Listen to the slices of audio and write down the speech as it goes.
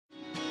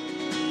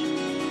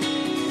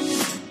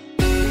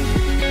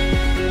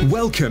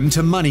Welcome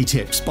to Money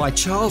Tips by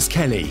Charles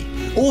Kelly,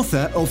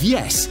 author of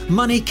Yes,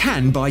 Money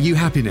Can Buy You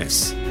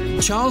Happiness.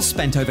 Charles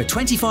spent over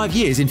 25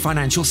 years in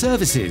financial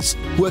services,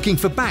 working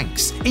for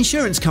banks,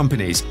 insurance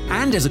companies,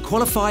 and as a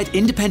qualified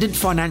independent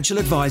financial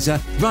advisor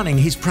running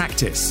his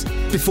practice,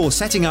 before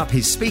setting up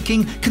his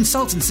speaking,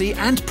 consultancy,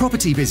 and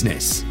property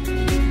business.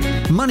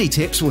 Money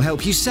Tips will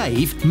help you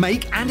save,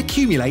 make, and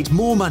accumulate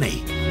more money,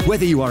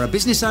 whether you are a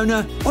business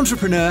owner,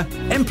 entrepreneur,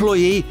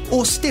 employee,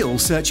 or still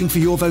searching for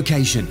your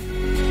vocation.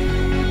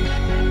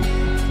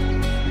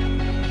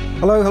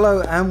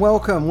 Hello, and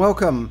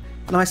welcome.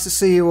 Nice to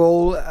see you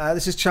all.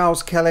 This is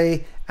Charles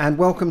Kelly, and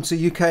welcome to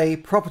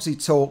UK Property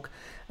Talk.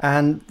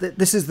 And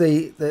this is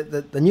the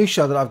new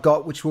show that I've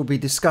got, which will be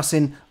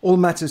discussing all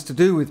matters to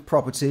do with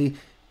property,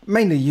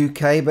 mainly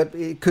UK, but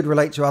it could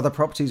relate to other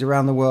properties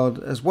around the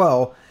world as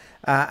well.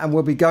 And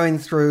we'll be going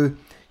through,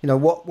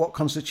 what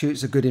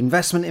constitutes a good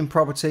investment in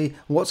property,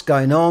 what's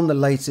going on, the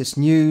latest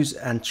news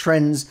and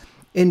trends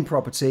in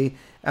property,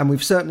 and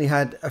we've certainly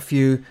had a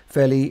few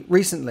fairly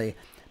recently.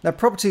 Now,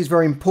 property is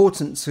very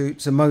important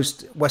to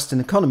most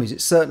Western economies.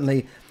 It's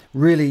certainly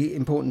really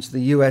important to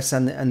the US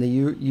and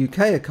the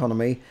UK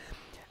economy.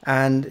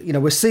 And,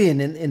 we're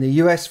seeing in the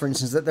US, for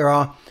instance, that there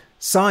are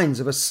signs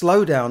of a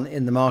slowdown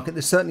in the market.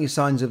 There's certainly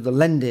signs of the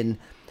lending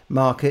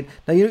market.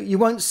 Now, you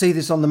won't see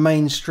this on the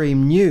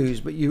mainstream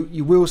news, but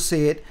you will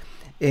see it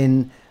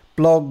in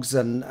blogs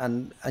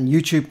and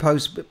YouTube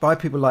posts by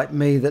people like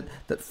me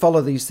that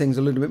follow these things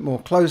a little bit more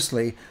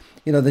closely.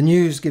 The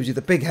news gives you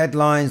the big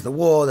headlines, the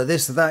war, the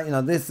this, the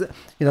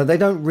that, they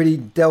don't really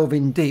delve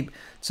in deep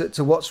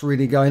to what's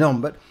really going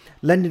on. But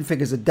lending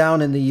figures are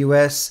down in the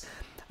US.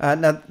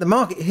 Now, the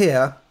market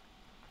here,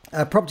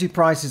 property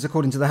prices,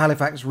 according to the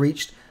Halifax,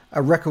 reached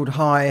a record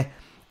high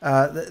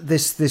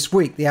this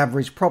week, the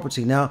average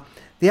property. Now,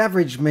 the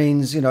average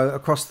means,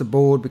 across the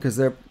board, because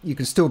you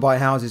can still buy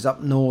houses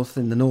up north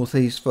in the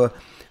northeast for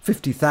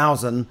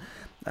 50,000.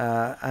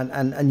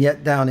 And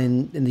yet down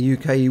in the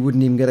UK you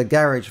wouldn't even get a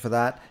garage for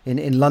that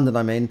in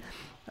London,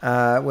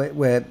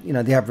 where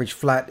the average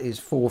flat is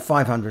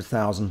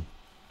 500,000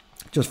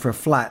 just for a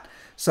flat.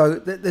 So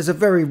there's a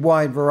very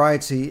wide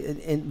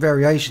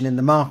variation in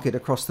the market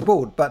across the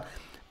board, but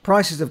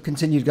prices have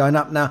continued going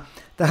up. Now,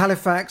 the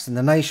Halifax and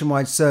the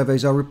nationwide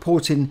surveys are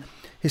reporting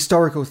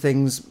historical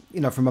things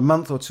from a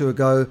month or two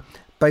ago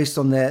based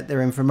on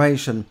their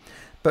information,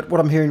 but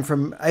what I'm hearing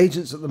from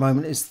agents at the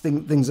moment is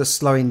things are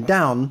slowing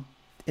down.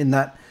 In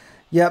that,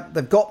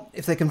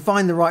 if they can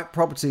find the right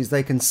properties,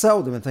 they can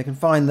sell them. If they can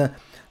find the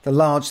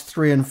large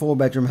 3 and 4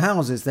 bedroom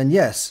houses, then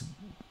yes,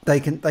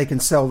 they can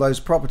sell those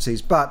properties.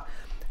 But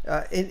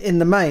in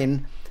the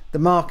main, the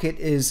market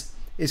is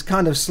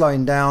kind of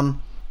slowing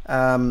down.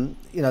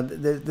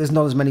 There's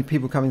not as many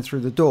people coming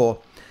through the door.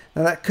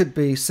 Now, that could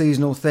be a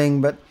seasonal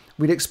thing, but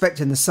we'd expect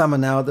in the summer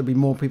now there'll be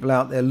more people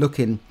out there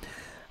looking.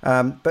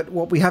 But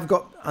what we have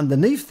got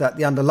underneath that,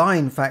 the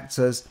underlying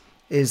factors,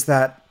 is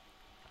that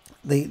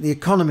the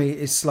economy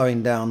is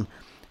slowing down.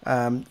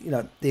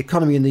 The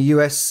economy in the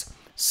US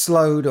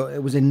slowed, or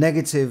it was in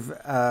negative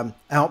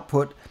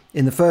output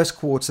in the first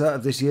quarter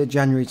of this year,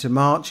 January to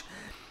March.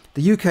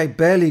 The UK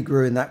barely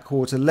grew in that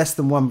quarter, less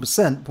than 1%,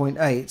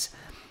 0.8%,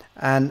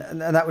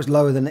 and that was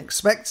lower than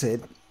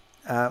expected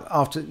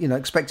after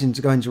expecting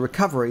to go into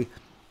recovery.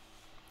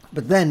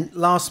 But then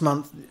last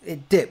month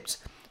it dipped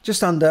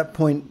just under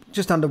 1%,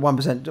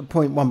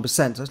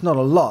 0.1%. So it's not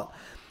a lot,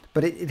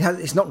 but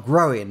it's not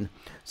growing.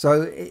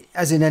 So,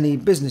 as in any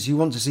business, you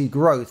want to see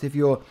growth. If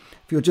you're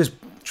just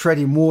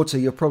treading water,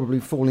 you're probably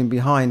falling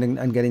behind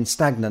and getting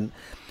stagnant.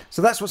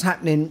 So that's what's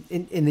happening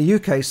in the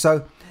UK.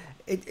 So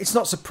it's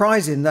not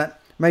surprising that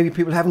maybe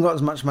people haven't got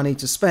as much money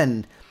to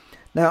spend.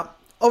 Now,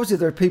 obviously,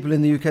 there are people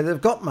in the UK that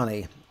have got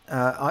money.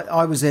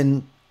 I was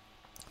in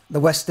the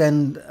West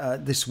End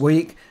this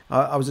week.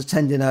 I was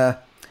attending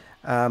an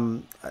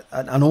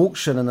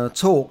auction and a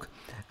talk,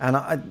 and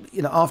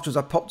afterwards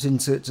I popped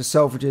into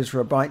Selfridges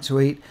for a bite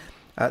to eat.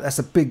 That's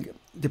a big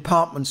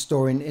department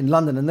store in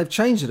London, and they've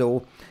changed it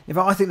all. In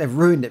fact, I think they've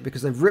ruined it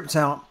because they've ripped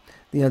out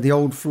the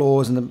old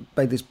floors and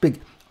made this big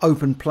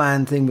open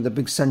plan thing with a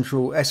big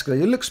central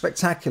escalator. It looks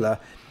spectacular,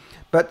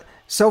 but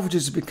Selfridges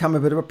has become a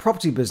bit of a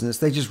property business.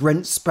 They just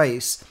rent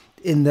space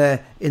in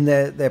their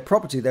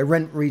property. They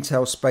rent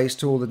retail space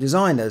to all the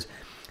designers.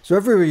 So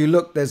everywhere you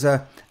look, there's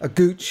a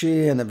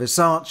Gucci and a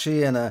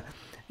Versace and a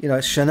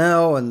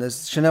Chanel, and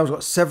Chanel's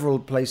got several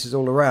places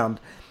all around,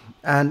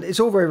 and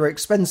it's all very, very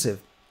expensive.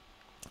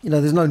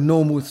 There's no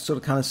normal sort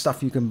of kind of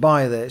stuff you can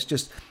buy there. It's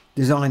just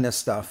designer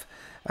stuff.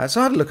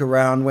 So I had a look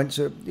around, went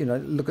to,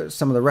 look at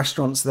some of the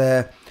restaurants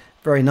there.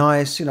 Very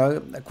nice,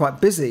 quite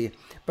busy.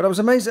 But I was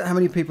amazed at how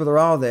many people there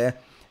are there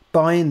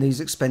buying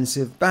these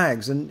expensive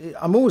bags. And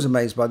I'm always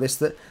amazed by this,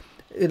 that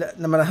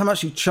no matter how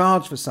much you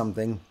charge for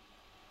something,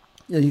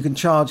 you can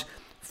charge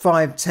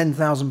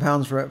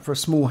 £5,000-10,000 for a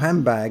small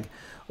handbag,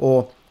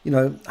 or,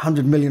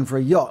 100 million for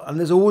a yacht. And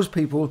there's always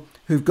people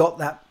who've got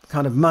that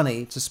kind of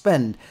money to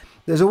spend.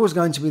 There's always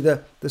going to be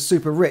the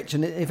super rich.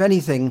 And if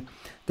anything,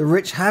 the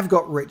rich have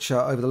got richer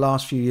over the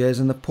last few years,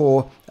 and the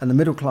poor and the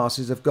middle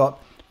classes have got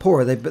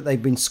poorer, but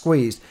they've been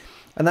squeezed.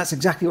 And that's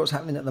exactly what's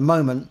happening at the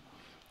moment.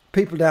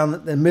 People down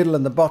at the middle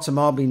and the bottom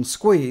are being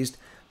squeezed,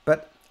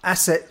 but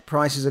asset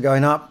prices are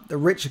going up. The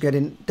rich are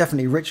getting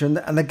definitely richer,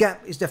 and the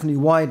gap is definitely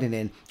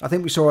widening. I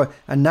think we saw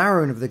a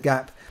narrowing of the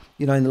gap,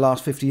 in the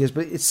last 50 years,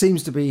 but it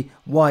seems to be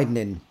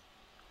widening.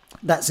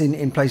 That's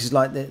in places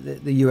like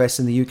the US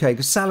and the UK,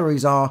 because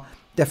salaries are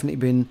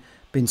definitely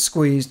been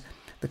squeezed.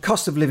 The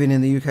cost of living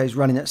in the UK is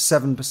running at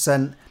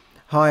 7%.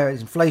 Higher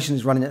inflation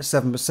is running at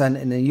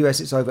 7%. In the US,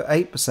 it's over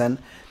 8%.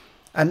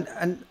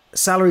 And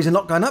salaries are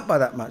not going up by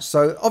that much.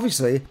 So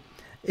obviously,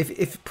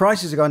 if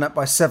prices are going up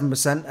by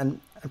 7%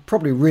 and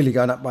probably really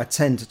going up by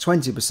 10 to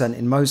 20%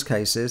 in most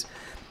cases,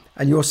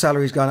 and your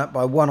salary is going up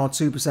by 1 or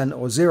 2%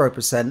 or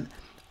 0%,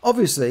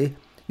 obviously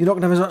you're not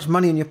going to have as much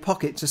money in your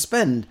pocket to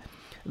spend.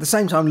 At the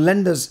same time,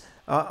 lenders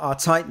are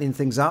tightening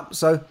things up.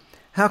 So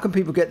how can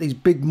people get these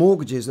big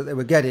mortgages that they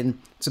were getting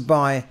to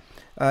buy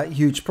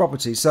huge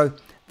properties? So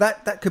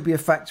that could be a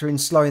factor in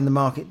slowing the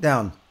market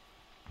down.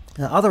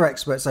 Now, other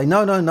experts say,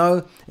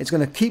 no, it's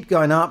going to keep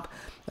going up.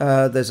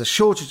 There's a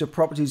shortage of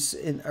properties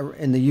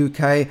in the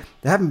UK.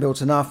 They haven't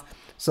built enough.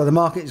 So the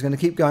market is going to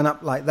keep going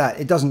up like that.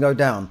 It doesn't go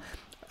down.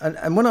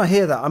 And when I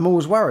hear that, I'm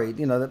always worried,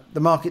 that the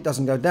market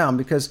doesn't go down,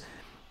 because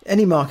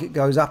any market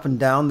goes up and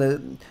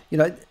down.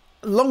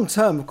 Long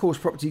term, of course,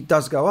 property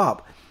does go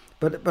up.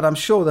 But I'm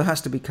sure there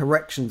has to be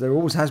corrections. There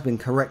always has been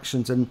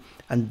corrections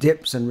and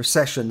dips and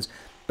recessions.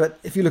 But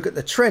if you look at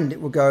the trend,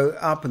 it will go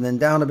up and then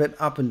down a bit,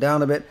 up and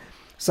down a bit.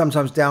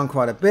 Sometimes down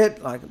quite a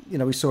bit, like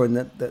we saw in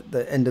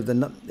the end of the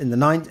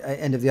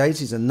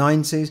 80s and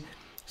 90s,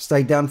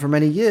 stayed down for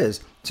many years.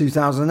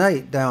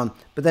 2008 down,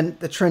 but then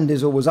the trend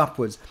is always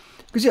upwards,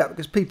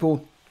 because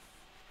people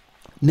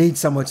need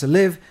somewhere to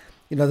live.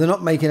 They're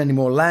not making any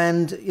more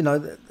land.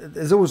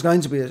 There's always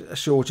going to be a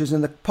shortage,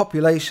 and the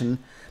population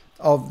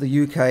of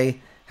the UK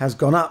has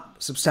gone up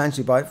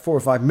substantially by 4 or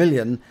 5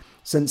 million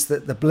since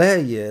the Blair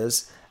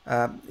years.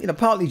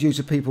 Partly due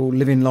to people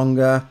living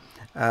longer,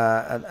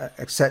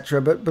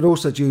 etc., but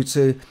also due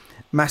to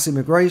mass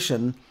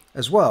immigration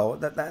as well.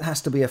 That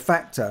has to be a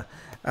factor.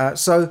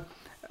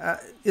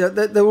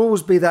 There will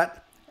always be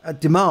that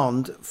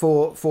demand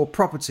for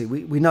property.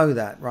 We know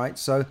that, right?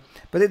 So,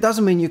 but it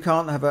doesn't mean you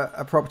can't have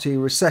a property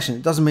recession.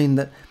 It doesn't mean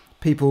that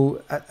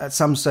people at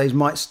some stage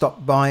might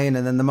stop buying,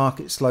 and then the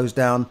market slows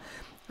down,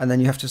 and then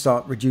you have to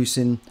start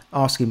reducing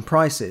asking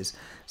prices.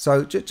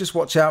 So just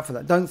watch out for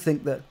that. Don't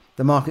think that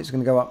the market's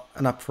going to go up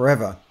and up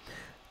forever.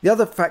 The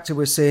other factor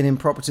we're seeing in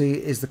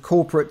property is the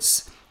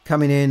corporates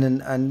coming in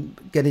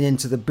and getting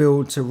into the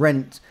build to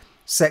rent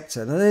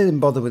sector. Now, they didn't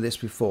bother with this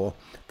before.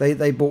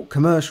 They bought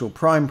commercial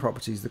prime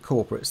properties, the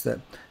corporates,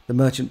 the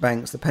merchant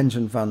banks, the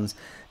pension funds.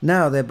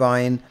 Now they're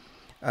buying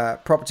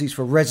properties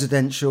for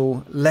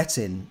residential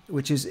letting,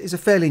 which is a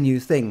fairly new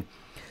thing.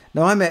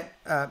 Now, I met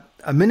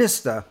a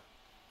minister,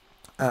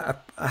 a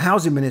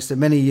housing minister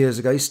many years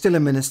ago. He's still a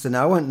minister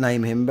now. I won't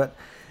name him, but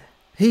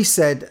he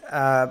said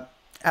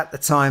at the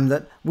time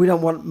that we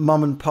don't want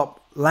mum and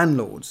pop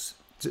landlords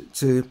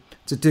to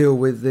deal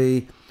with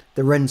the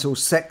rental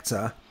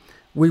sector.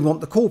 We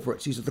want the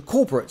corporates. These are the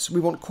corporates.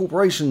 We want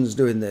corporations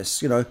doing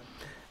this,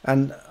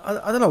 And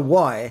I don't know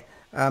why,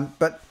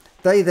 but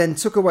they then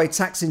took away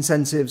tax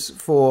incentives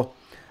for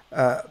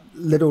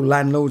little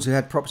landlords who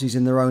had properties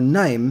in their own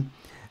name,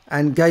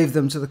 and gave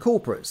them to the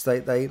corporates.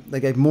 They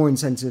gave more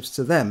incentives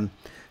to them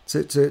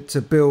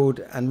to build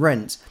and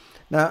rent.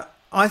 Now,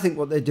 I think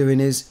what they're doing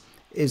is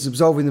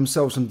absolving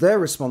themselves from their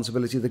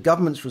responsibility, the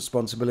government's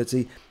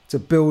responsibility, to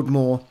build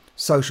more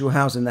social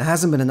housing. There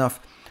hasn't been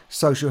enough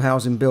social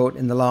housing built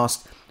in the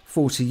last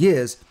 40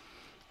 years.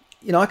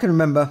 I can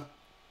remember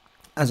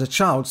as a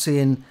child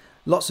seeing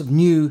lots of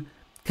new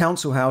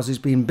council houses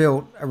being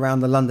built around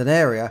the London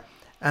area,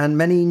 and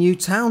many new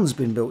towns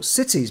being built,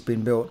 cities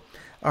being built.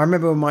 I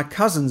remember when my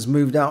cousins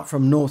moved out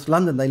from North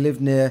London. They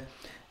lived near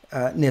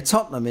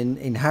Tottenham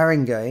in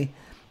Haringey,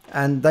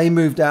 and they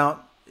moved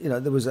out.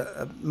 There was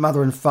a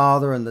mother and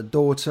father and the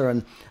daughter,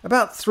 and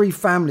about 3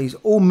 families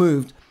all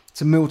moved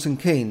to Milton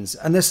Keynes,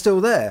 and they're still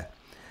there.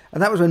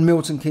 And that was when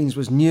Milton Keynes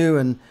was new,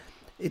 and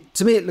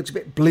to me it looks a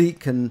bit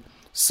bleak and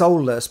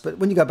soulless. But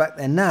when you go back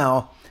there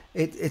now,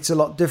 it's a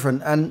lot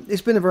different, and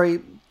it's been a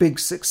very big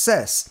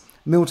success.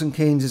 Milton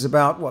Keynes is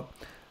about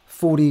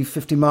 40,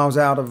 50 miles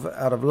out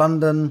of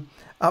London,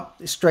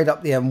 straight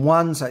up the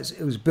M1. So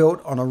it was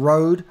built on a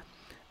road,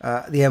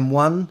 the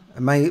M1,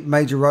 a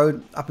major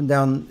road up and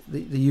down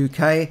the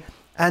UK,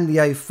 and the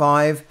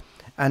A5,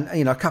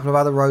 and a couple of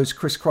other roads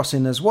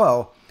crisscrossing as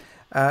well.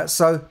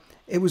 So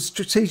it was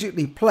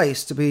strategically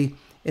placed to be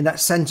in that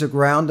centre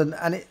ground,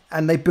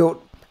 and they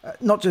built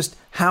not just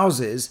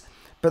houses,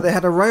 but they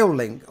had a rail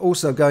link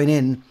also going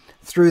in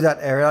through that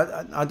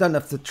area. I don't know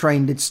if the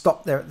train did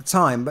stop there at the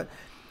time, but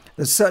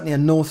there's certainly a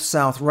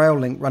north-south rail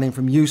link running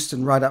from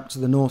Euston right up to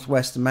the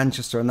northwest and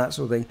Manchester and that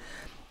sort of thing.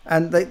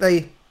 And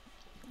they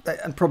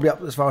and probably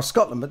up as far as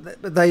Scotland,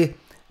 but they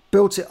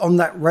built it on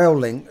that rail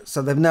link,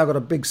 so they've now got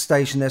a big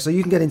station there. So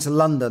you can get into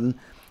London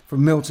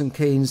from Milton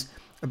Keynes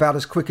about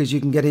as quick as you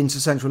can get into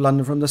central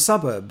London from the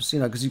suburbs,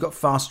 because you've got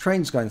fast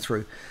trains going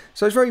through.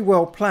 So it's very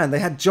well planned. They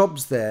had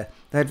jobs there.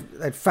 They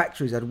had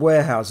factories, they had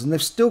warehouses, and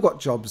they've still got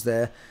jobs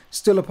there.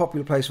 Still a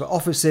popular place for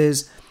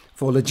offices,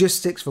 for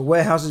logistics, for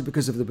warehouses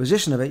because of the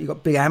position of it. You've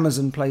got big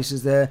Amazon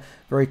places there,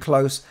 very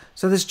close.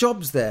 So there's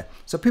jobs there.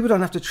 So people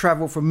don't have to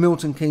travel from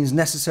Milton Keynes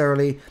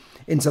necessarily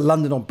into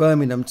London or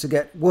Birmingham to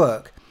get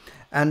work.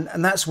 And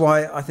that's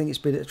why I think it's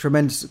been a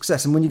tremendous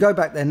success. And when you go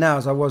back there now,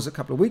 as I was a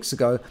couple of weeks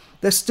ago,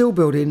 they're still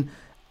building.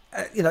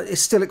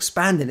 It's still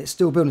expanding, it's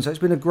still building, so it's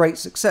been a great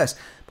success.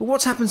 But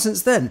what's happened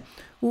since then?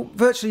 Well,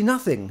 virtually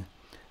nothing.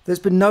 There's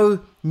been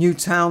no new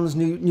towns,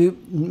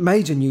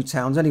 major new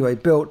towns anyway,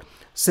 built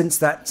since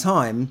that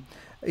time,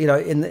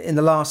 in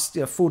the last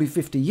 40,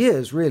 50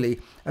 years,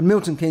 really. And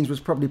Milton Keynes was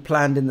probably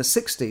planned in the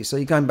 60s, so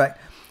you're going back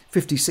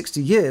 50,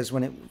 60 years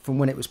from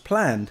when it was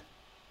planned.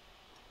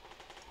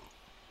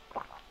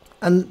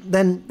 And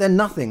then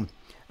nothing.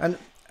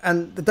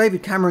 And the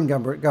David Cameron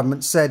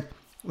government said,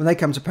 when they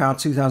come to power in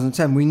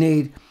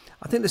 2010,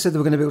 I think they said they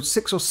were going to build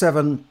 6 or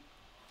 7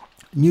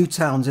 new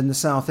towns in the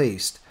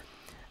southeast.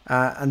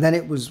 And then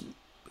it was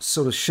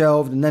sort of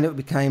shelved, and then it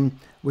became,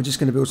 we're just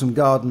going to build some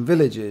garden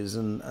villages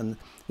and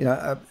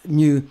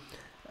new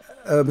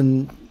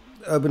urban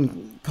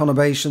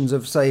conurbations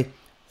of, say,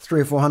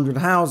 300 or 400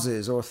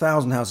 houses or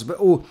 1,000 houses, but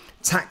all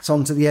tacked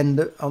on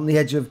the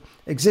edge of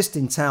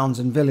existing towns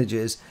and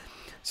villages.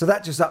 So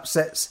that just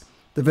upsets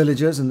the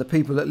villagers and the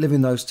people that live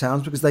in those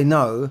towns, because they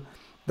know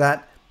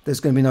that there's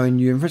going to be no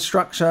new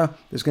infrastructure,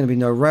 there's going to be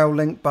no rail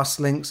link, bus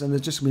links, and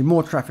there's just going to be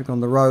more traffic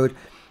on the road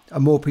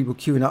and more people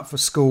queuing up for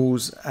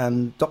schools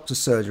and doctor's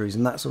surgeries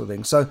and that sort of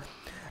thing. So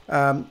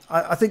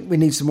I think we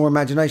need some more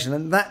imagination,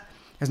 and that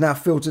has now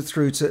filtered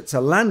through to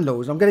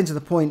landlords. I'm getting to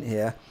the point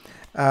here.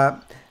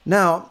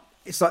 Now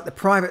it's like the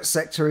private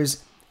sector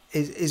is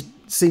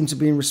seemed to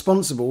be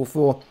responsible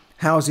for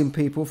housing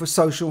people for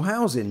social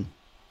housing,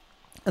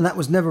 and that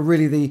was never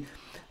really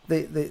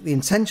the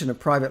intention of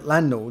private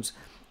landlords.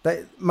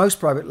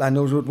 Most private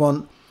landlords would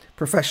want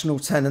professional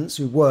tenants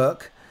who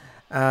work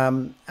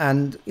and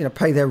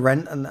pay their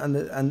rent,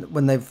 and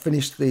when they've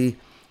finished the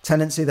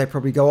tenancy, they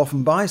probably go off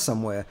and buy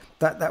somewhere.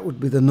 That would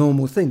be the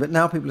normal thing. But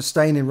now people are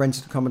staying in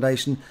rented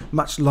accommodation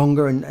much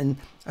longer and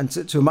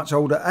to a much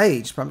older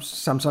age, perhaps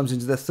sometimes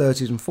into their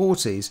 30s and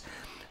 40s.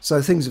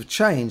 So things have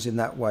changed in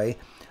that way.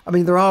 I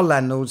mean, there are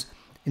landlords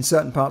in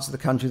certain parts of the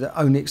country that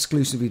only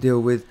exclusively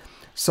deal with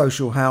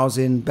social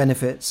housing,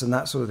 benefits and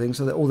that sort of thing,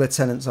 so that all their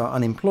tenants are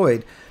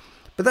unemployed.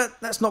 But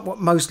that's not what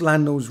most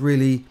landlords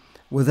really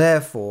were there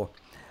for.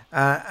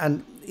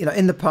 And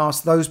in the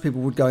past, those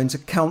people would go into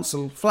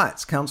council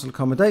flats, council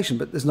accommodation,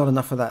 but there's not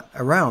enough of that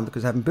around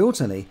because they haven't built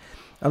any.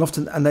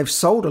 And they've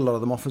sold a lot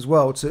of them off as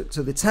well to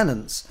the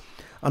tenants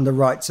under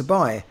right to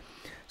buy.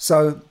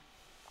 So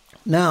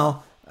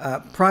now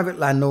private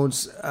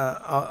landlords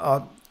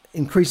are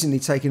increasingly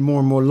taking more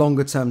and more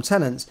longer term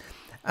tenants.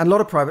 And a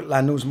lot of private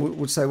landlords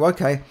would say, well,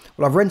 okay,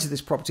 I've rented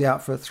this property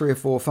out for 3 or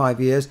 4 or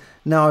 5 years.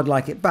 Now I'd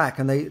like it back.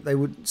 And they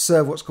would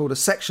serve what's called a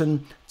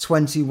Section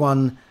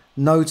 21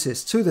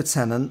 notice to the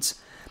tenant.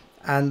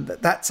 And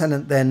that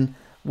tenant then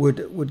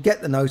would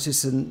get the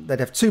notice, and they'd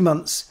have 2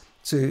 months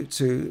to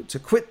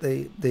quit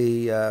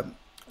the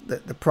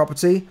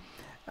property,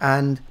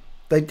 and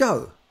they'd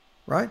go,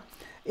 right?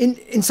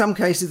 In some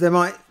cases, they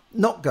might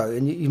not go,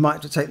 and you might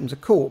have to take them to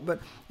court.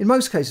 But in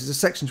most cases, a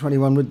Section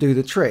 21 would do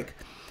the trick.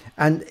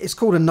 And it's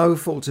called a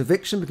no-fault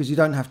eviction because you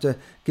don't have to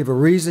give a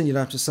reason. You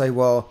don't have to say,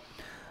 well,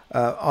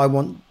 I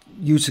want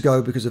you to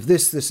go because of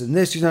this, this and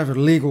this. You don't have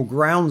legal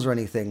grounds or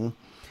anything.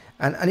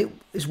 And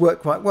it's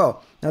worked quite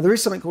well. Now, there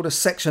is something called a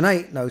Section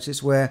 8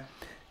 notice where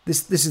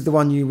this is the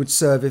one you would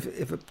serve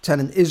if a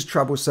tenant is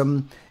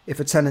troublesome, if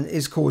a tenant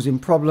is causing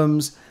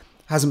problems,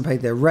 hasn't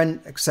paid their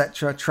rent,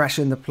 etc.,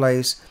 trashing the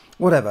place,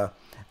 whatever.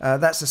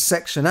 That's a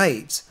Section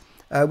 8,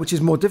 which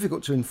is more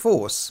difficult to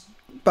enforce.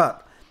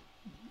 But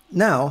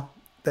now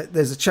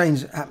there's a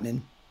change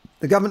happening.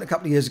 The government a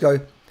couple of years ago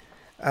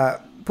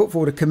put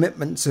forward a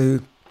commitment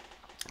to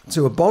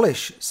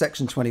abolish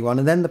Section 21,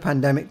 and then the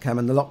pandemic came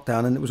and the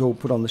lockdown, and it was all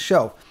put on the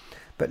shelf.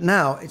 But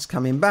now it's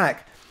coming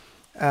back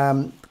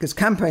because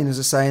campaigners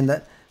are saying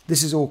that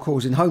this is all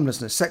causing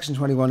homelessness. Section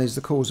 21 is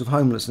the cause of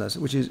homelessness,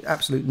 which is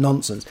absolute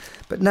nonsense.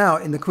 But now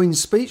in the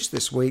Queen's speech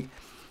this week,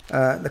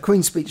 the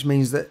Queen's speech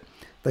means that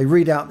they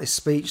read out this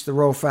speech, the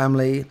royal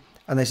family,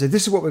 and they say,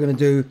 this is what we're going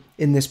to do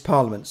in this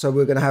parliament. So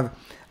we're going to have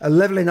a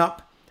levelling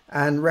up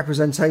and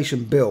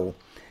representation bill,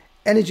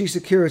 energy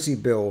security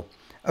bill,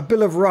 a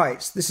Bill of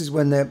Rights. This is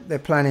when they're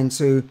planning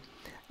to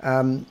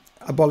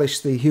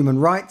abolish the Human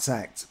Rights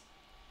Act,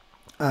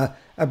 a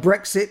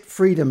Brexit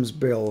freedoms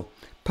bill,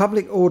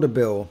 public order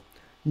bill,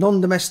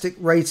 non-domestic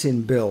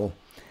rating bill.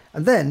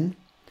 And then,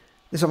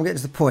 this I'm getting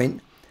to the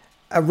point,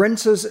 a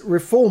renters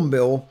reform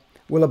bill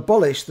will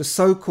abolish the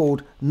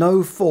so-called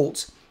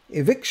no-fault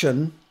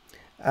eviction,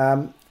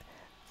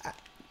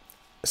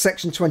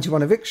 Section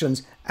 21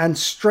 evictions, and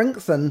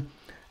strengthen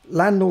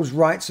landlords'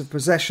 rights of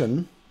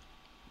possession,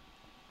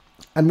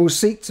 and will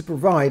seek to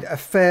provide a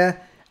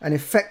fair an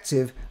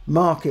effective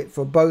market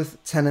for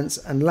both tenants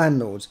and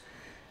landlords.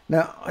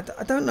 Now,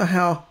 I don't know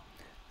how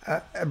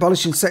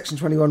abolishing Section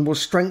 21 will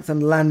strengthen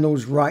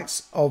landlords'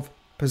 rights of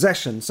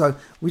possession. So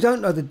we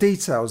don't know the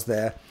details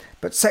there,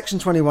 but Section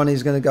 21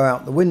 is going to go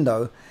out the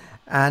window,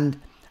 and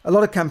a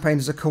lot of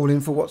campaigners are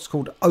calling for what's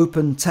called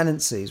open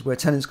tenancies, where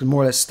tenants can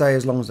more or less stay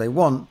as long as they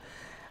want.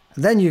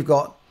 And then you've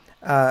got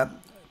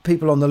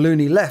people on the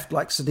loony left,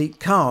 like Sadiq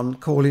Khan,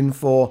 calling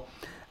for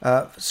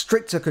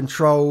stricter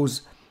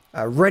controls,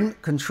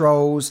 rent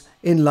controls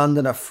in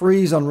London, a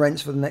freeze on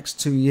rents for the next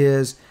 2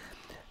 years.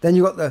 Then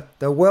you've got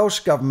the Welsh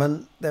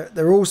government.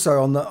 They're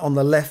also on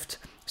the left.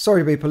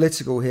 Sorry to be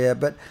political here,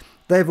 but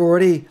they've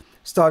already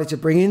started to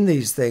bring in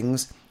these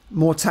things,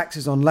 more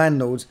taxes on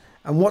landlords.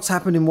 And what's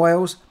happened in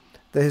Wales?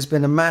 There has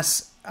been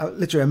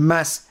literally a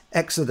mass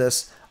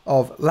exodus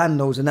of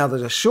landlords, and now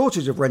there's a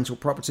shortage of rental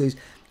properties,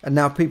 and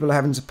now people are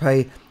having to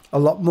pay a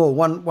lot more.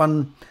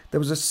 There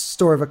was a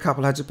story of a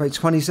couple who had to pay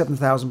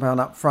 £27,000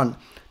 up front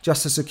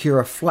just to secure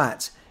a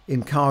flat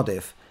in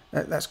Cardiff.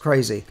 That's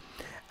crazy.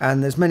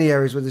 And there's many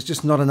areas where there's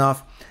just not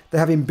enough. They're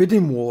having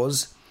bidding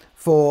wars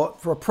for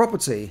a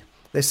property.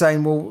 They're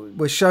saying, well,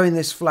 we're showing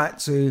this flat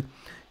to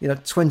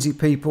 20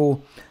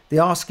 people. The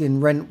asking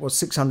rent was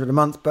 £600 a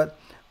month, but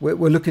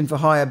we're looking for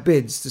higher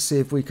bids to see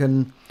if we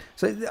can.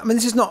 So, I mean,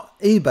 this is not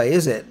eBay,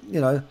 is it?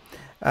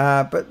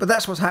 But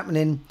that's what's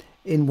happening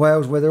in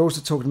Wales, where they're also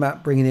talking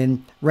about bringing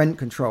in rent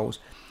controls.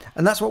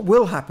 And that's what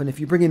will happen if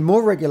you bring in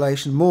more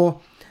regulation, more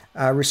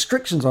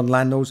restrictions on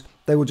landlords.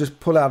 They will just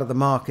pull out of the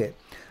market,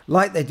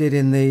 like they did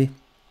in the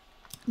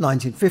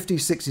 1950s,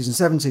 60s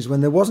and 70s,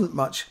 when there wasn't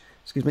much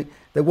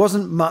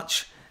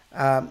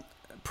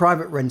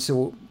private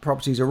rental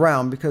properties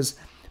around, because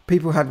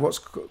people had what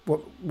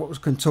was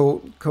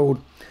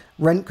called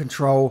rent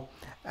control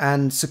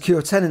and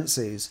secure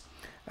tenancies,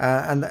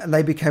 and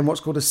they became what's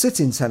called a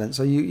sit-in tenant.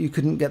 So you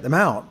couldn't get them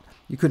out,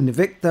 you couldn't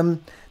evict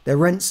them, their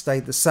rent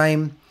stayed the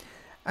same,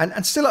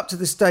 and still up to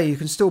this day you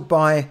can still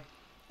buy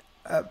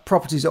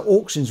properties at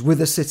auctions with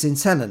a sit-in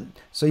tenant.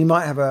 So you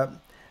might have a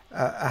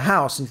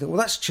house and you think, well,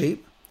 that's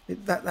cheap.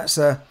 That's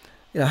a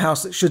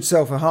house that should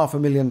sell for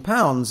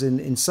 £500,000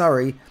 in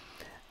Surrey,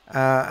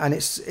 and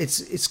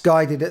it's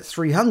guided at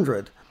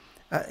 300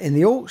 in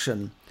the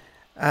auction.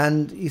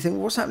 And you think,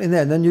 well, what's happening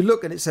there? And then you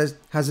look and it says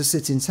has a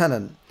sit-in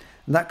tenant,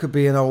 and that could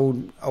be an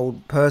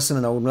old person,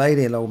 an old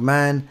lady, an old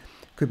man.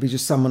 Could be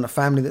just someone, a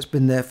family that's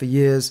been there for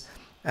years,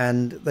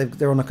 and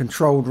they're on a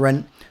controlled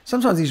rent.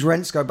 Sometimes these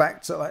rents go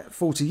back to like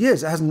 40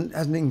 years. It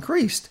hasn't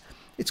increased.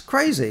 It's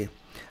crazy.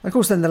 And of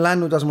course, then the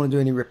landlord doesn't want to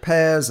do any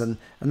repairs and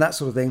that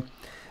sort of thing.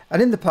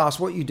 And in the past,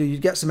 what you do, you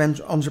get some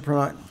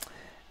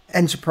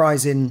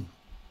enterprising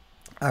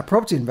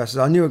property investors.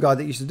 I knew a guy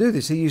that used to do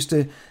this. He used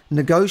to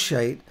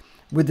negotiate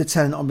with the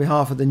tenant on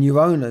behalf of the new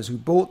owners who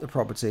bought the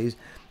properties,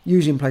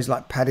 usually in places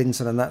like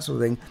Paddington and that sort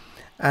of thing,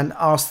 and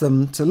ask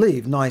them to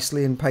leave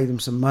nicely and pay them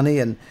some money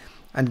and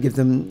give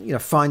them,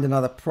 find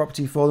another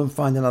property for them,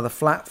 find another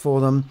flat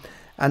for them.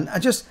 And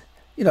just,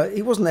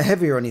 he wasn't a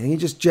heavy or anything. He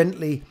just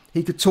gently,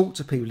 he could talk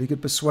to people. He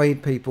could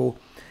persuade people.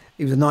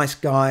 He was a nice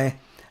guy.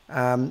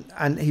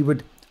 And he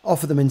would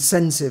offer them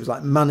incentives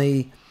like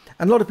money.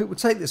 And a lot of people would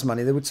take this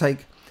money. They would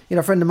take,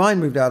 a friend of mine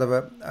moved out of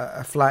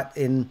a flat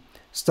in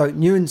Stoke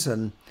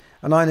Newington,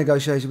 and I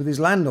negotiated with his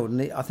landlord,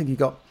 and I think he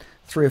got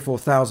 £3,000 or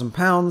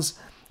 £4,000.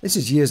 This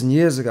is years and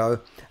years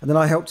ago. And then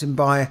I helped him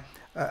buy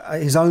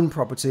his own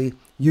property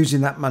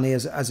using that money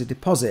as a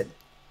deposit.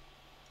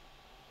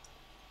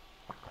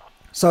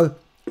 So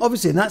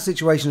obviously in that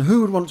situation,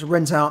 who would want to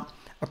rent out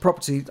a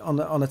property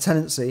on a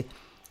tenancy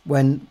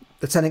when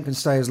the tenant can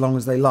stay as long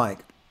as they like?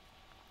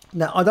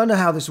 Now, I don't know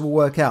how this will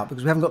work out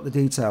because we haven't got the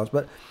details,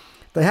 but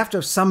they have to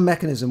have some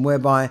mechanism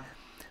whereby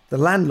the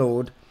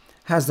landlord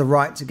has the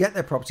right to get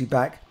their property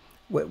back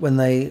when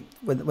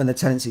the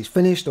tenancy is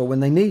finished, or when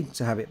they need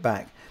to have it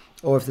back,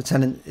 or if the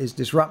tenant is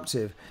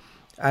disruptive.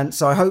 And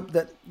so I hope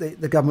that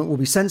the government will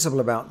be sensible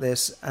about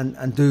this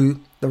and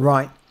do the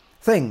right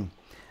thing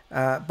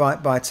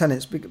by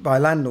tenants, by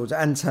landlords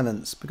and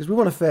tenants, because we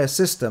want a fair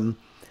system,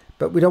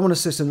 but we don't want a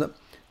system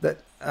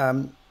that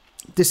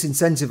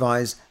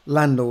disincentivise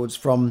landlords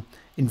from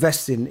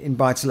investing in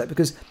buy-to-let,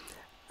 because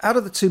out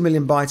of the 2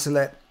 million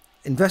buy-to-let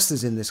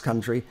investors in this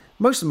country,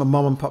 most of them are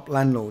mom and pop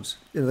landlords.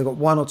 They've got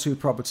one or two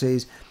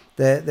properties.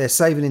 They're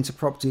saving into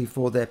property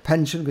for their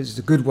pension, because it's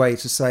a good way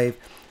to save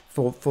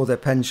for their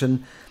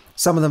pension.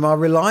 Some of them are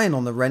relying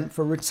on the rent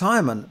for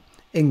retirement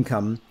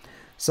income.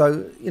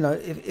 So,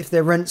 if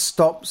their rent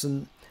stops,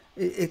 and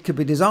it could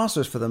be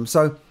disastrous for them.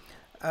 So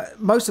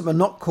most of them are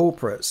not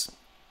corporates.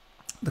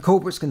 The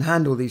corporates can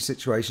handle these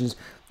situations.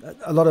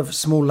 A lot of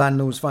small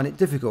landlords find it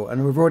difficult.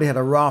 And we've already had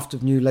a raft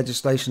of new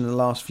legislation in the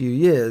last few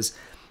years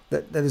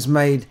that has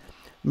made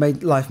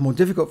life more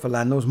difficult for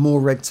landlords,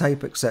 more red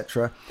tape,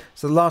 etc.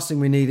 So the last thing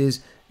we need is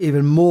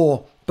even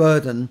more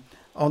burden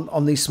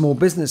on these small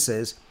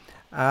businesses,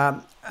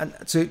 and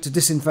to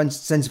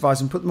disincentivize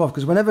and put them off.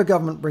 Because whenever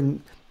government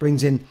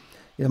brings in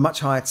much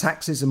higher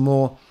taxes and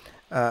more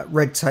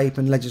red tape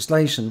and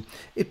legislation,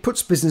 it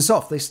puts business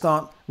off. They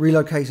start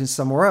relocating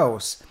somewhere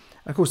else.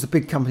 Of course, the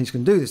big companies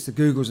can do this. The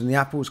Googles and the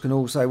Apples can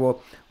all say,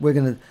 well, we're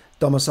going to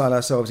domicile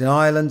ourselves in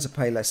Ireland to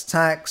pay less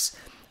tax,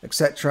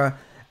 etc.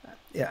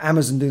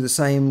 Amazon do the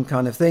same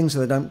kind of thing, so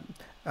they don't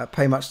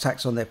pay much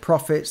tax on their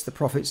profits. The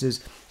profits is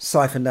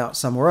siphoned out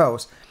somewhere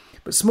else.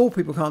 But small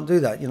people can't do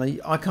that.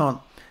 I can't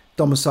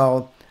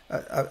domicile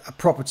a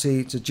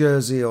property to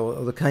Jersey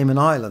or the Cayman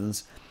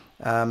Islands.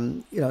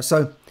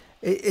 So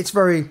it's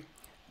very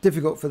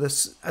difficult for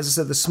this. As I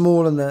said, the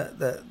small and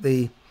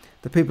the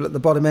people at the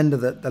bottom end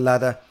of the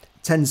ladder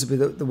tends to be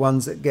the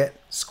ones that get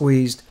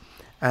squeezed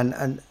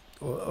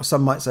or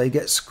some might say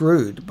get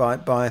screwed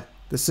by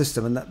the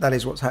system, and that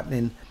is what's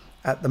happening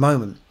at the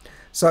moment.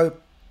 So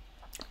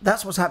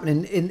that's what's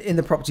happening in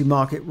the property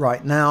market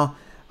right now.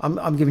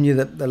 I'm giving you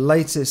the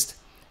latest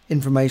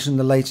information,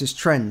 the latest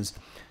trends.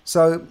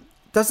 So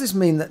does this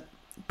mean that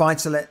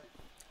buy-to-let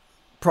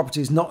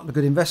property is not a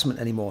good investment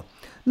anymore?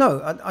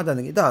 No, I don't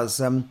think it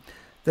does.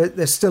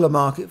 There's still a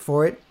market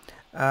for it.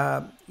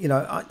 I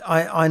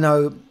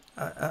know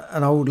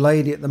an old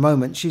lady at the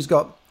moment. She's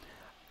got,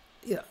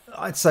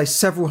 I'd say,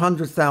 several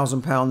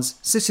 £100,000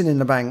 sitting in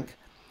the bank,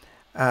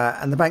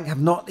 and the bank have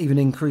not even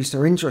increased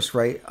her interest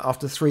rate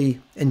after 3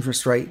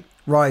 interest rate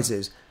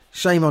rises.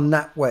 Shame on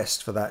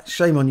NatWest for that.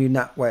 Shame on you,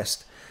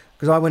 NatWest.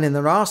 Because I went in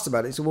there and asked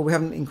about it. He said, well, we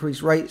haven't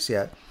increased rates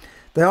yet.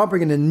 They are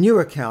bringing a new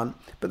account,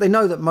 but they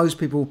know that most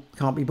people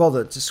can't be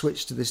bothered to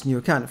switch to this new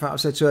account. In fact, I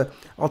said to her,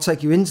 I'll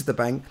take you into the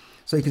bank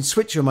so you can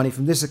switch your money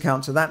from this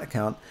account to that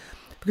account.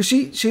 Because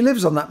she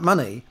lives on that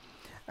money.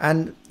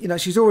 And,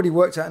 she's already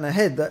worked out in her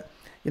head that,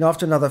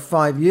 after another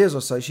 5 years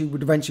or so, she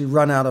would eventually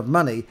run out of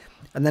money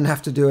and then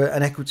have to do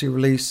an equity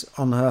release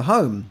on her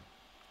home.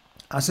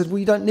 I said, well,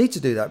 you don't need to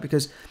do that,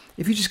 because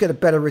if you just get a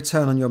better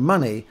return on your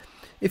money,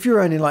 if you're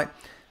earning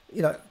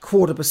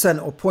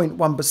 0.25% or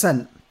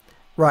 0.1%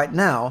 right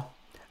now,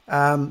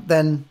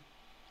 then...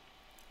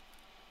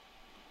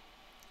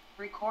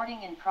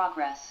 Recording in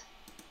progress.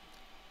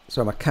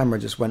 So my camera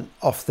just went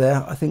off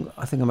there. I think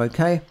I'm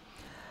okay.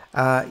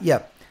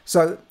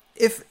 So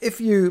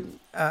if you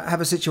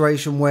have a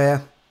situation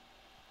where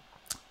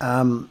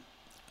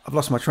I've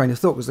lost my train of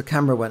thought because the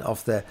camera went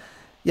off there.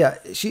 Yeah,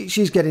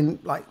 she's getting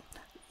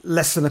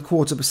less than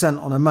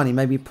 0.25% on her money,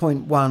 maybe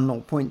 0.1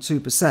 or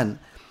 0.2%. Now,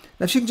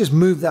 if she can just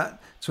move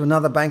that to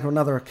another bank or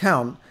another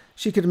account,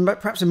 she could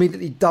perhaps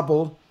immediately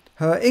double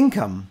her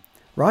income,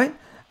 right?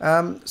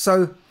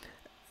 So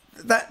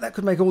that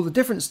could make all the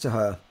difference to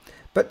her.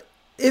 But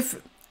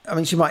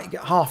she might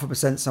get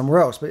 0.5% somewhere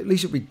else, but at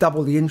least it would be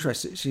double the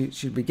interest that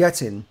she'd be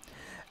getting.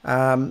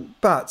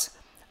 But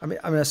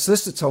a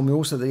solicitor told me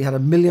also that he had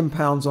 £1 million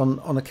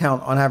on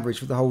account on average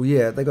for the whole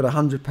year. They got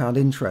 £100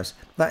 interest.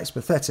 That is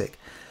pathetic.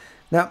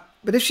 Now,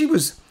 but if she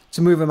was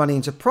to move her money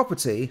into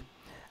property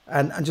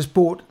and just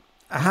bought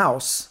a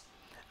house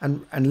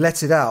and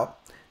let it out,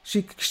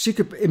 she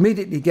could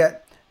immediately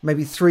get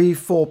maybe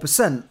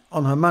 3-4%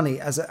 on her money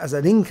as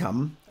an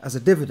income, as a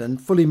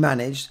dividend, fully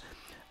managed.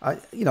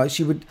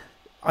 She would,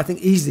 I think,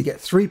 easily get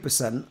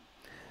 3%,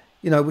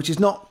 which is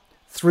not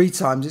 3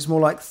 times, it's more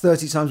like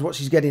 30 times what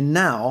she's getting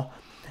now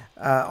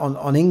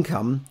on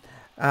income.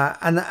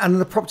 And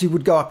the property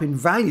would go up in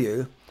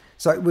value.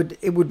 So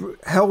it would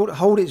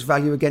hold its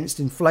value against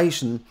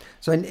inflation.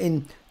 So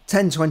in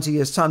 10, 20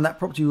 years' time, that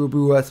property would be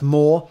worth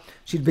more.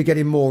 She'd be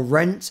getting more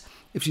rent.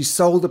 If she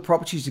sold the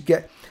property, she'd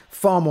get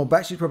far more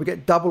back. She'd probably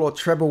get double or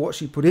treble what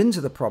she put into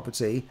the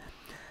property.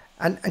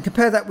 And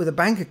compare that with a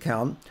bank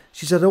account.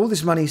 She said all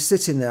this money is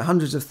sitting there,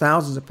 hundreds of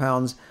thousands of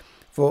pounds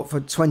for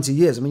 20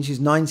 years. She's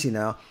 90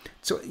 now,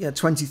 so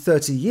 20,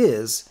 30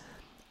 years.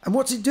 And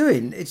what's it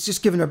doing? It's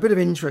just giving her a bit of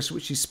interest,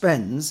 which she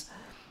spends.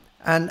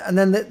 And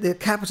then the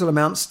capital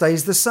amount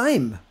stays the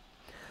same.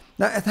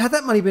 Now, had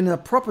that money been in a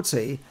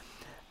property,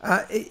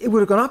 it would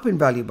have gone up in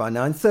value by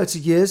now. In 30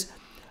 years,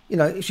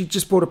 if she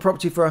just bought a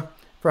property for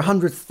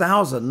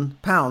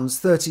 £100,000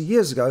 30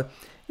 years ago,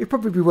 it'd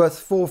probably be worth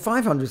 400,000 or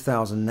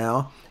 500,000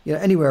 now,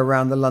 anywhere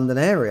around the London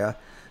area.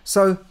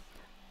 So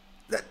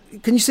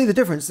can you see the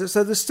difference?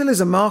 So there still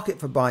is a market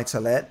for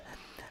buy-to-let,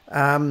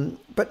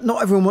 but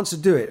not everyone wants to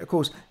do it. Of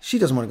course, she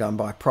doesn't want to go and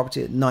buy a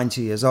property at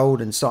 90 years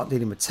old and start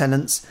dealing with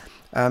tenants.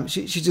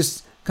 She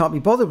just can't be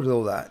bothered with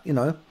all that,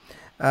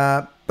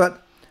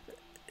 But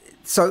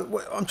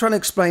so I'm trying to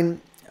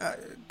explain,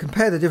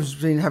 compare the difference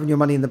between having your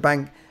money in the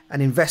bank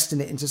and investing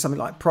it into something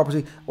like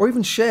property or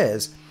even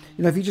shares.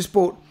 If you just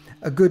bought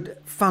a good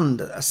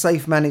fund, a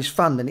safe managed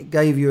fund, and it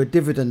gave you a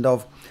dividend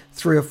of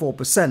 3 or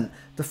 4%,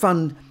 the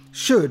fund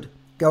should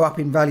go up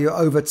in value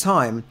over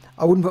time.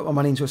 I wouldn't put my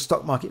money into a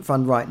stock market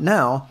fund right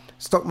now.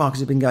 Stock markets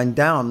have been going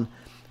down.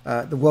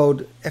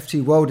 The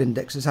FT World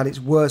Index has had its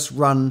worst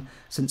run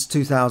since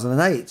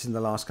 2008 in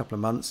the last couple of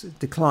months.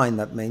 Decline,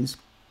 that means.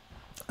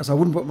 So I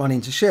wouldn't put money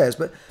into shares.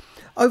 But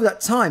over that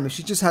time, if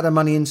she just had her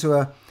money into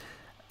a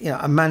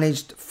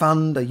managed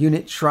fund, a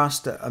unit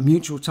trust, a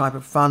mutual type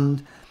of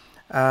fund,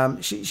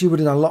 she would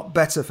have done a lot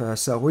better for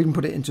herself. Or even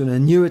put it into an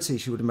annuity,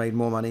 she would have made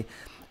more money.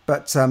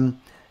 But,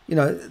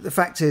 the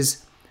fact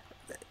is,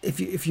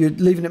 if you're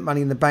leaving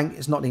money in the bank,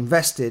 it's not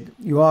invested,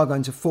 you are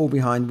going to fall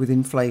behind with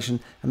inflation.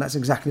 And that's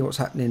exactly what's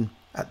happening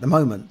at the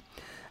moment.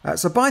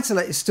 So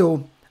buy-to-let is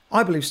still,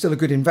 I believe, still a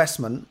good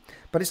investment,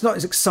 but it's not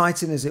as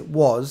exciting as it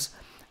was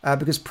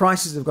because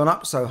prices have gone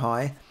up so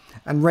high,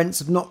 and rents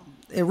have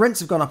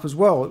gone up as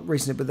well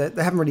recently, but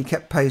they haven't really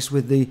kept pace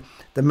with the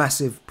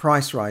massive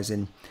price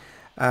rising.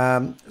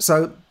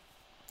 So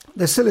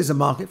there still is a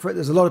market for it.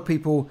 There's a lot of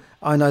people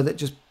I know that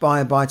just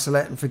buy a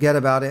buy-to-let and forget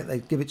about it. They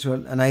give it to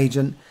an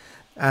agent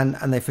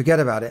and they forget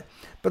about it.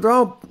 But there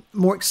are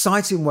more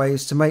exciting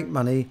ways to make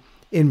money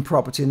in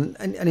property, and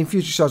in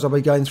future shows I'll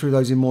be going through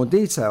those in more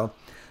detail.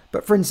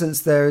 But for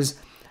instance, there's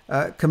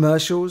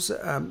commercials,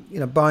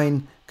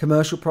 buying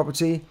commercial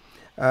property,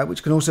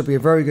 which can also be a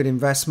very good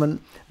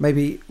investment.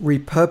 Maybe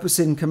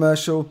repurposing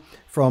commercial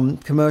from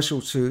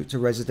commercial to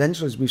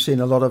residential, as we've seen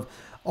a lot of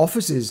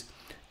offices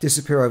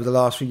disappear over the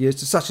last few years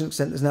to such an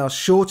extent there's now a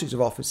shortage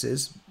of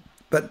offices.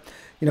 But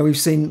we've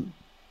seen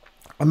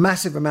a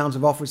massive amount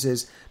of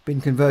offices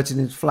being converted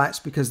into flats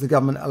because the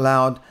government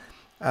allowed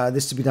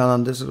this to be done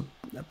under sort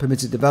of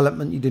permitted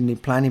development. You didn't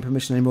need planning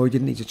permission anymore. You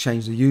didn't need to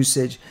change the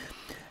usage,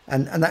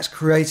 and that's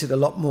created a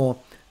lot more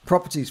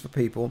properties for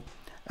people.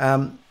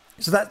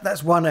 So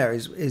that's one area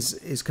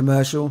is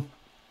commercial.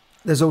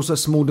 There's also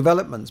small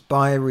developments: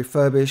 buy,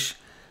 refurbish,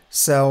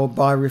 sell,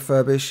 buy,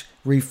 refurbish,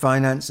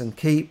 refinance, and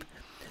keep.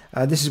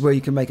 This is where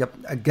you can make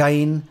a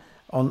gain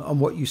on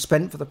what you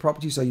spent for the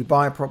property. So you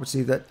buy a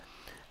property that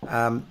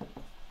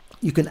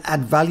you can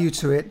add value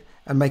to it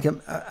and make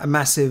a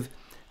massive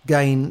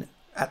gain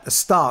at the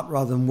start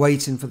rather than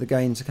waiting for the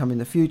gain to come in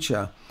the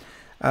future.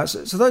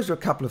 So those are a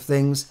couple of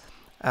things.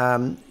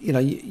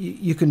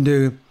 You can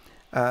do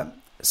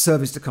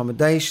serviced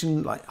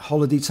accommodation, like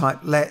holiday type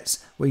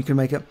lets, where you can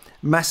make a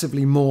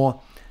massively more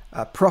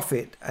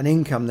profit and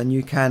income than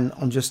you can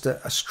on just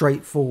a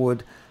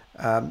straightforward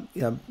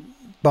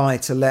buy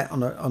to let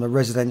on a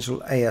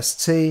residential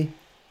AST.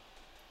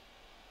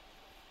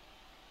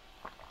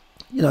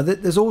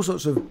 There's all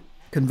sorts of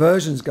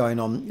conversions going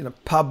on,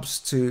 pubs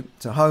to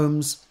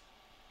homes,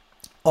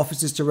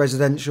 offices to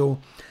residential,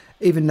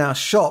 even now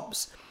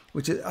shops,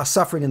 which are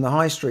suffering in the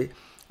high street.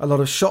 A lot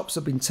of shops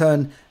have been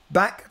turned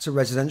back to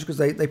residential because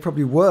they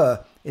probably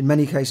were, in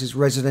many cases,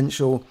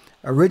 residential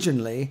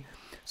originally.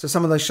 So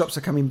some of those shops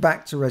are coming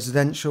back to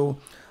residential,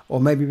 or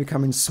maybe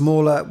becoming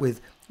smaller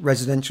with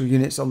residential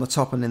units on the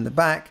top and in the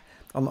back,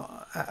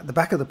 at the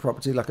back of the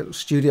property, like a little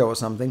studio or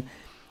something.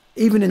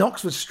 Even in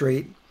Oxford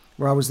Street,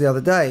 where I was the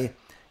other day,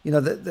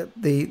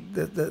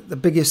 the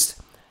biggest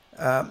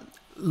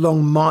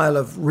long mile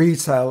of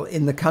retail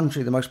in the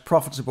country, the most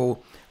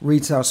profitable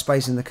retail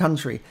space in the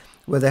country,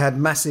 where they had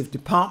massive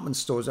department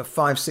stores of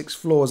 5-6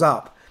 floors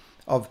up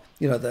of,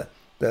 the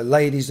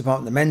ladies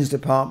department, the men's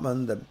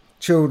department, the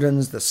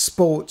children's, the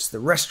sports, the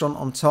restaurant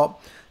on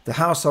top, the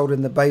household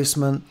in the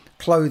basement,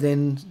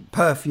 clothing,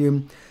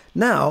 perfume.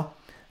 Now,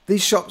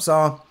 these shops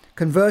are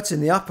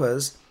converting the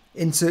uppers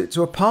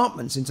into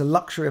apartments, into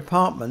luxury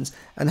apartments,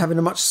 and having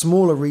a much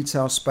smaller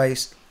retail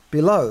space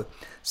below.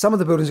 Some of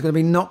the buildings are going to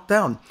be knocked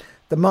down.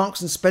 The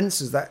Marks and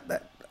Spencer's,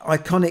 that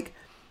iconic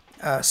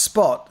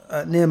spot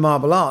near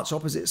Marble Arch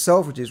opposite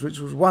Selfridges, which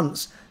was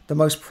once the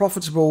most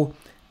profitable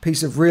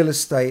piece of real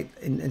estate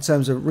in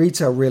terms of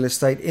retail real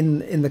estate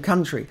in the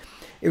country.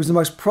 It was the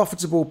most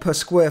profitable per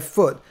square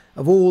foot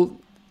of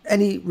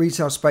any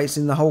retail space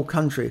in the whole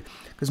country,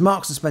 because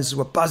Marks and Spencer's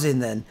were buzzing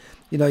then.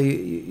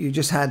 You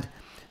just had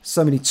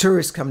so many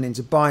tourists coming in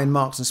to buy in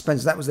Marks and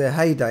Spencer. That was their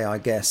heyday, I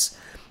guess.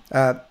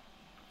 But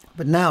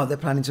now they're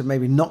planning to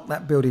maybe knock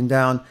that building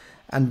down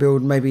and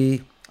build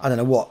maybe, I don't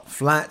know what,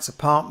 flats,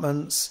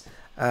 apartments,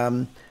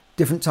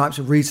 different types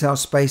of retail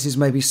spaces,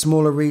 maybe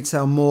smaller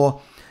retail,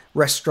 more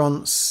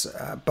restaurants,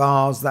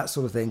 bars, that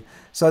sort of thing.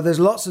 So there's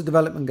lots of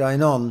development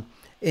going on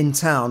in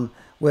town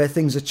where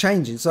things are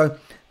changing. So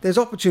there's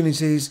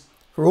opportunities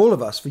for all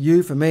of us, for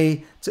you, for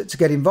me, to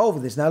get involved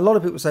with this. Now, a lot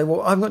of people say,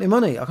 well, I haven't got any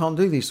money, I can't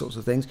do these sorts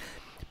of things.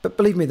 But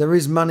believe me, there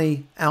is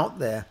money out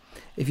there.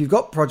 If you've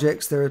got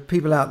projects, there are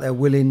people out there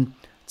willing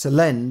to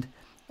lend,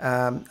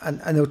 and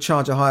they'll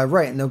charge a higher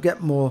rate, and they'll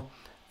get more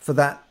for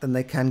that than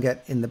they can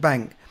get in the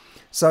bank.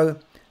 So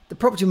the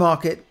property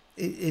market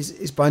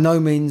is by no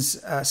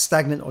means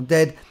stagnant or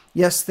dead.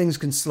 Yes, things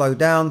can slow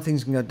down,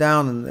 things can go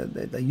down, and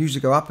they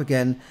usually go up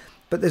again.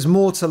 But there's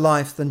more to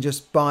life than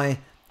just buy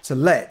to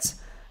let.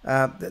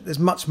 There's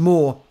much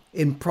more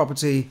in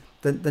property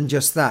than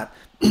just that.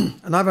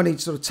 And I've only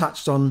sort of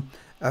touched on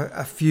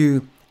a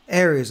few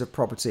areas of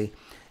property.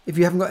 If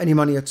you haven't got any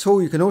money at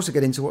all, you can also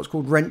get into what's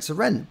called rent to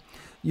rent.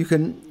 You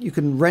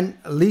can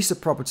lease a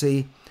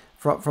property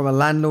from a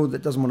landlord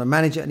that doesn't want to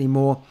manage it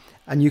anymore,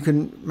 and you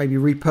can maybe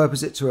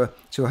repurpose it to a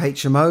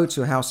HMO,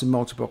 to a house in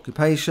multiple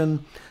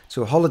occupation,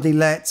 to a holiday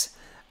let,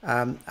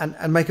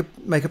 and make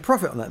a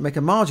profit on that, make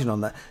a margin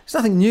on that. It's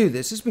nothing new.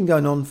 This has been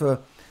going on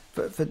for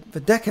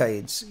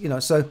decades,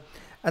 So,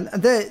 and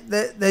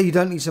there you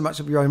don't need so much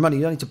of your own money.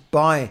 You don't need to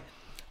buy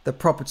the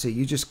property.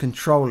 You just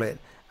control it,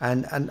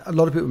 and a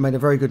lot of people made a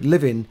very good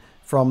living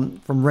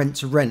from rent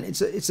to rent.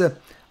 It's a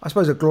I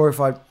suppose a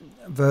glorified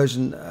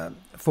version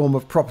form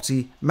of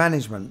property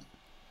management.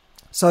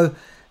 So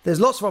there's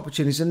lots of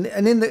opportunities, and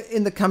in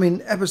the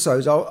coming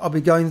episodes, I'll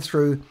be going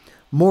through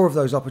more of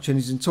those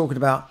opportunities and talking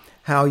about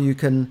how you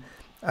can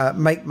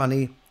make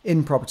money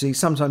in property,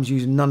 sometimes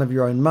using none of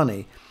your own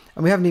money.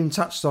 And we haven't even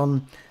touched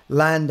on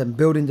land and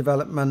building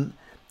development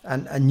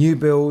and new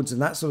builds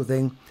and that sort of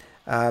thing.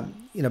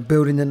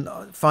 Building and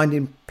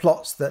finding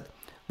plots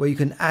where you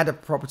can add a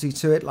property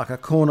to it, like a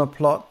corner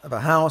plot of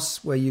a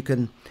house where you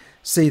can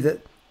see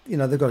that,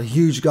 they've got a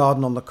huge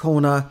garden on the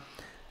corner,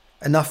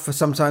 enough for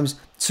sometimes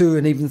 2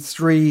 and even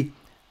 3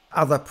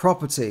 other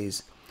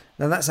properties.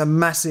 Now that's a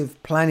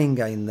massive planning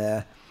gain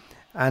there.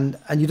 And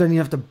you don't even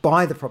have to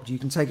buy the property. You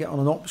can take it on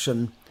an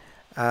option,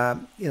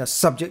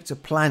 subject to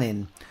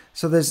planning.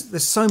 So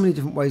there's so many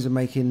different ways of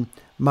making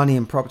money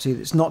in property.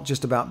 It's not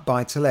just about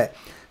buy to let.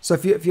 So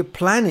if you're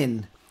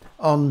planning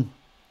on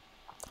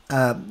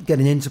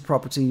getting into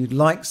property, you'd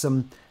like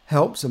some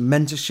help, some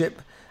mentorship,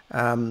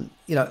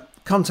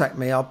 contact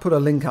me. I'll put a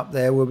link up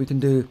there where we can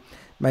do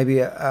maybe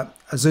a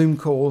Zoom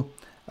call,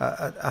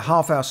 a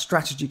half-hour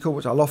strategy call,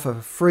 which I'll offer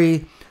for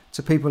free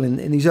to people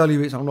in these early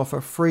weeks. I'll offer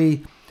a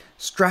free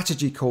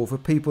strategy call for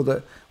people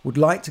that would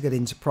like to get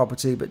into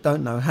property but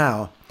don't know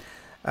how.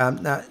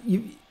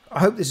 I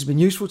hope this has been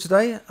useful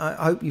today.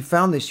 I hope you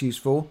found this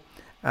useful.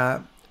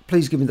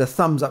 Please give me the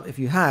thumbs up if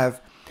you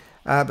have.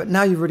 But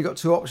now you've already got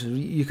 2 options.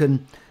 You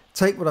can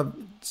take what I've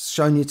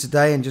shown you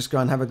today and just go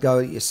and have a go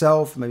at it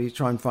yourself. Maybe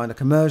try and find a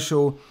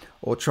commercial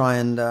or try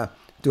and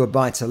do a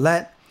buy to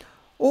let.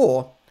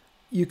 Or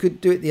you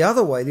could do it the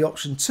other way, the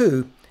option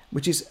 2,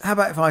 which is, how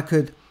about if I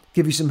could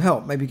give you some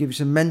help, maybe give you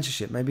some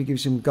mentorship, maybe give you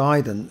some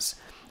guidance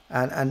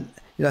and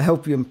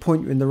help you and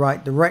point you in the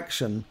right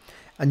direction,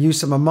 and use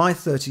some of my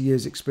 30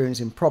 years experience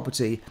in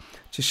property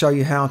to show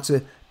you how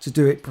to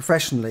do it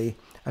professionally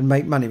and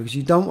make money. Because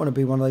you don't want to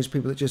be one of those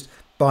people that just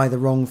buy the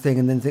wrong thing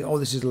and then think, oh,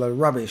 this is a load of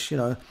rubbish,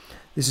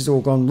 this has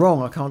all gone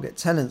wrong, I can't get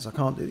tenants, I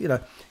can't, you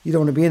don't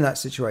want to be in that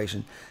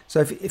situation. So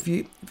if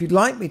you'd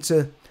like me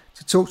to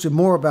talk to you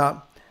more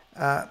about,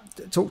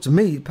 talk to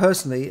me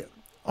personally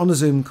on a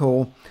Zoom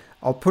call,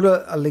 I'll put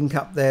a link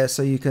up there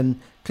so you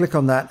can click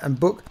on that and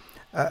book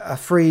a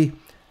free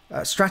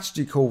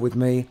strategy call with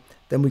me.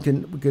 Then we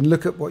can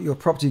look at what your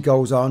property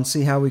goals are and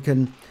see how we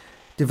can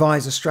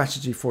devise a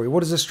strategy for you.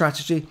 What is a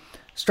strategy?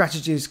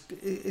 Strategy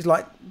is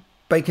like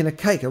baking a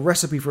cake. A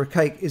recipe for a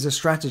cake is a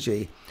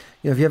strategy.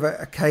 If you have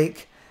a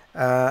cake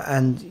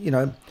and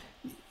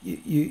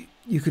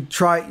you could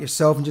try it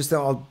yourself and just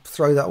think, I'll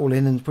throw that all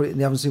in and put it in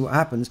the oven and see what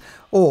happens.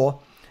 Or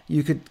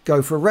you could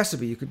go for a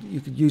recipe. You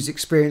could use the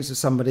experience of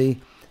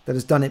somebody that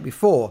has done it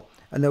before,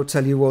 and they'll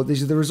tell you, well,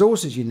 these are the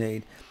resources you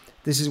need.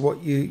 This is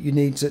what you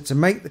need to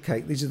make the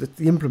cake. These are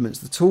the implements,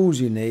 the tools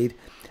you need.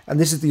 And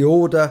this is the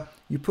order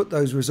you put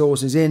those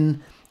resources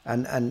in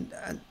and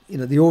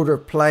the order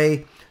of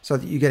play so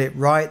that you get it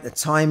right, the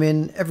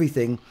timing,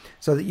 everything,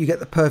 so that you get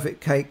the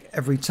perfect cake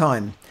every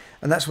time.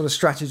 And that's what a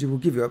strategy will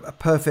give you, a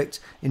perfect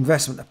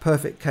investment, a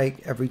perfect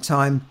cake every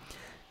time.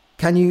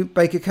 Can you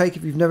bake a cake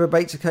if you've never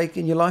baked a cake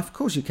in your life? Of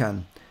course you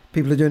can.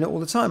 People are doing it all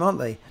the time, aren't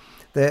they?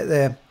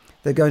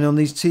 They're going on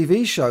these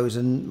TV shows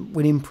and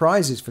winning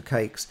prizes for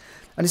cakes.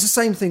 And it's the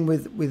same thing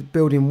with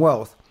building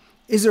wealth.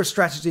 Is there a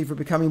strategy for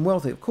becoming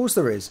wealthy? Of course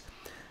there is.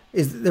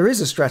 There is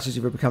a strategy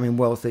for becoming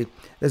wealthy.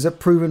 There's a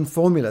proven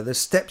formula. There's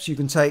steps you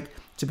can take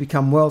to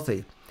become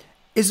wealthy.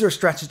 Is there a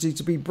strategy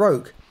to be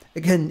broke?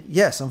 Again,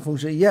 yes,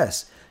 unfortunately,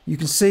 yes. You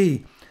can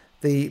see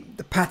the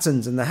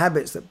patterns and the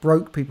habits that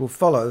broke people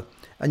follow.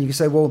 And you can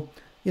say, well,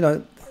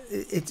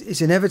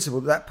 it's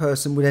inevitable that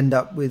person would end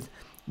up with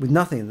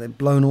nothing. They've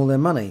blown all their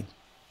money.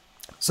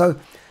 So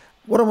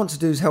what I want to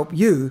do is help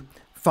you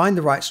find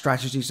the right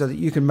strategy so that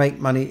you can make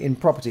money in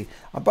property.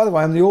 By the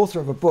way, I'm the author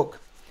of a book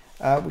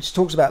which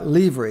talks about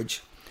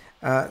leverage,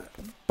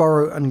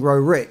 borrow and grow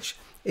rich.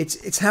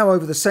 It's how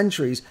over the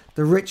centuries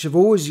the rich have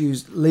always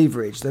used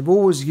leverage. They've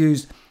always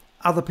used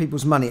other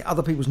people's money,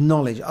 other people's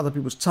knowledge, other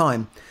people's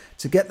time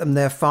to get them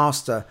there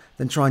faster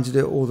than trying to do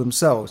it all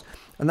themselves.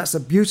 And that's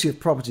the beauty of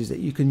properties, that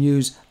you can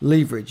use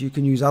leverage. You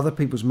can use other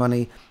people's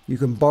money. You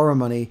can borrow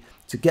money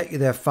to get you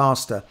there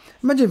faster.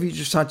 Imagine if you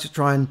just had to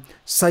try and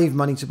save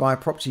money to buy a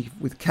property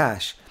with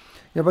cash.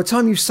 By the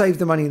time you save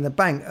the money in the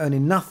bank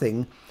earning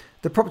nothing,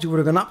 the property would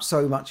have gone up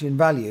so much in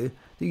value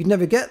that you'd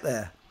never get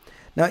there.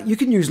 Now, you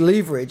can use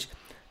leverage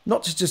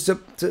not just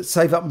to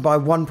save up and buy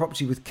one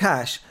property with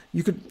cash.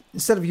 You could,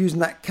 instead of using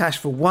that cash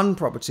for one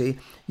property,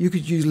 you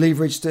could use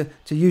leverage to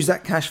use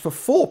that cash for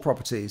 4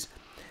 properties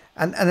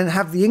and then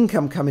have the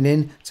income coming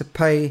in to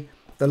pay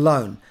the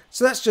loan.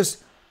 So that's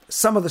just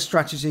some of the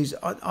strategies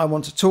I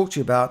want to talk to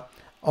you about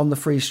on the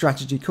free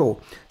strategy call.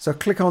 So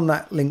click on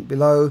that link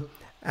below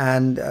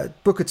and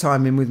book a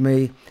time in with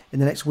me in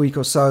the next week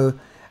or so.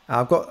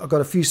 I've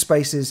got a few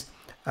spaces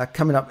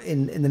coming up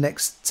in the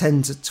next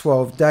 10 to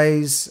 12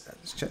 days.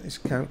 Let's check this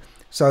count.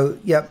 So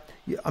yeah,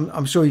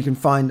 I'm sure you can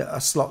find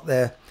a slot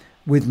there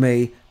with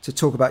me to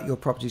talk about your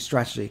property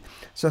strategy.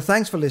 So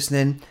thanks for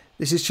listening.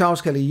 This is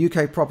Charles Kelly,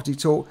 UK Property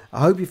Talk. I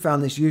hope you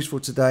found this useful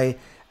today,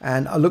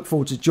 and I look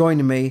forward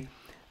to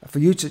for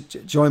you to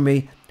join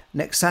me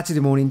next Saturday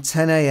morning,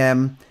 10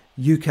 a.m.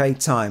 UK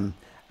time.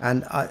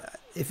 And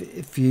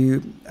if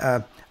you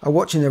are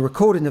watching a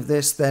recording of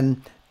this,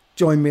 then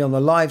join me on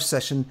the live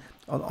session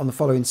on the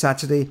following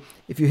Saturday.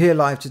 If you're here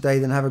live today,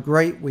 then have a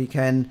great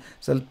weekend.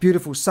 It's a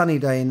beautiful sunny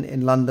day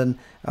in London.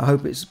 I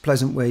hope it's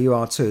pleasant where you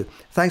are too.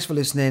 Thanks for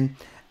listening,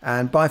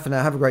 and bye for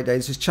now. Have a great day.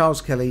 This is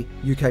Charles Kelly,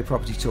 UK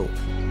Property Talk.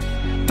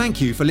 Thank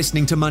you for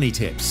listening to Money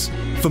Tips.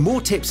 For more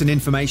tips and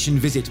information,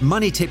 visit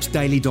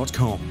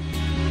moneytipsdaily.com.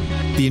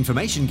 The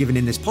information given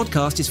in this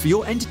podcast is for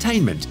your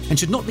entertainment and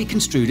should not be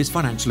construed as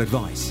financial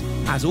advice.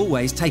 As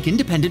always, take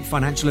independent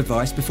financial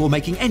advice before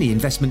making any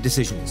investment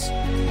decisions.